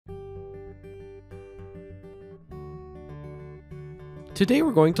Today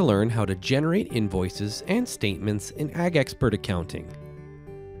we're going to learn how to generate invoices and statements in AgExpert Accounting.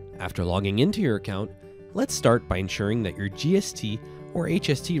 After logging into your account, let's start by ensuring that your GST or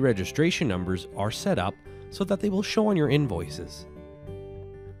HST registration numbers are set up so that they will show on your invoices.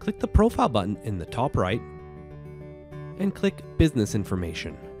 Click the Profile button in the top right and click Business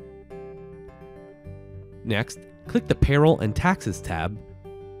Information. Next, click the Payroll and Taxes tab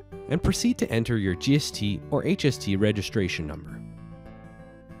and proceed to enter your GST or HST registration number.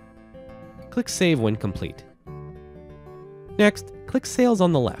 Click Save when complete. Next, click Sales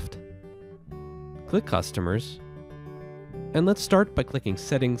on the left. Click Customers, and let's start by clicking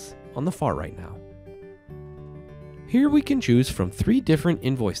Settings on the far right now. Here we can choose from 3 different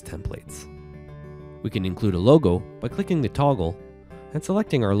invoice templates. We can include a logo by clicking the toggle and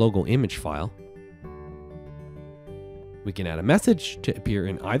selecting our logo image file. We can add a message to appear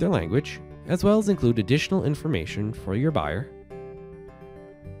in either language, as well as include additional information for your buyer.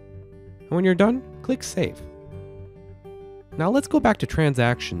 And when you're done, click Save. Now let's go back to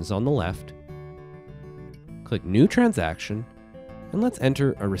Transactions on the left. Click New Transaction, and let's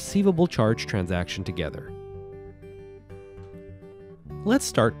enter a receivable charge transaction together. Let's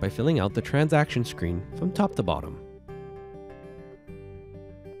start by filling out the transaction screen from top to bottom.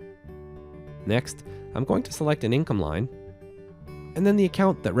 Next, I'm going to select an income line, and then the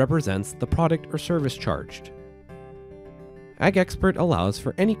account that represents the product or service charged. AgExpert allows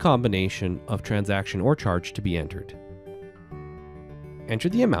for any combination of transaction or charge to be entered. Enter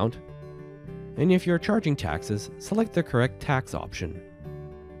the amount, and if you're charging taxes, select the correct tax option.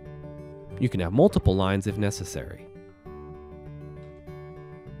 You can have multiple lines if necessary.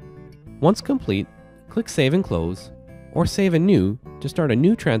 Once complete, click Save and Close, or Save and New to start a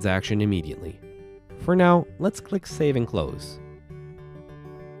new transaction immediately. For now, let's click Save and Close.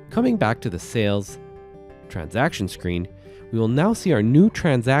 Coming back to the Sales Transaction screen, we will now see our new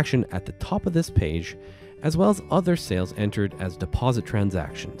transaction at the top of this page, as well as other sales entered as deposit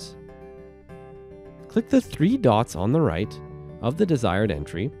transactions. Click the 3 dots on the right of the desired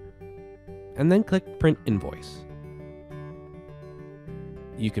entry, and then click Print Invoice.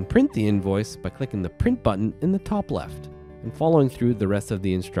 You can print the invoice by clicking the Print button in the top left and following through the rest of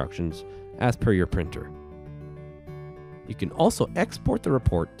the instructions as per your printer. You can also export the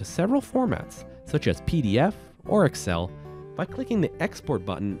report to several formats, such as PDF or Excel, by clicking the Export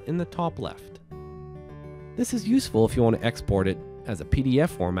button in the top left. This is useful if you want to export it as a PDF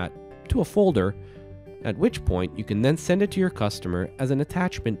format to a folder, at which point you can then send it to your customer as an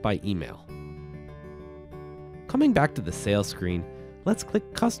attachment by email. Coming back to the sales screen, let's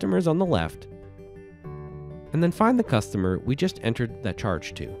click Customers on the left, and then find the customer we just entered that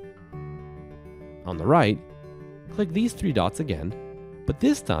charge to. On the right, click these 3 dots again, but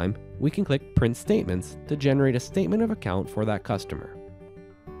this time we can click Print Statements to generate a statement of account for that customer.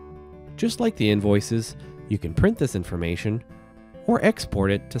 Just like the invoices, you can print this information or export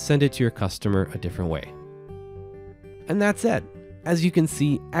it to send it to your customer a different way. And that's it. As you can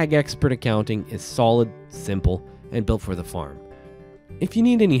see, AgExpert Accounting is solid, simple, and built for the farm. If you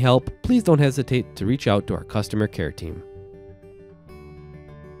need any help, please don't hesitate to reach out to our customer care team.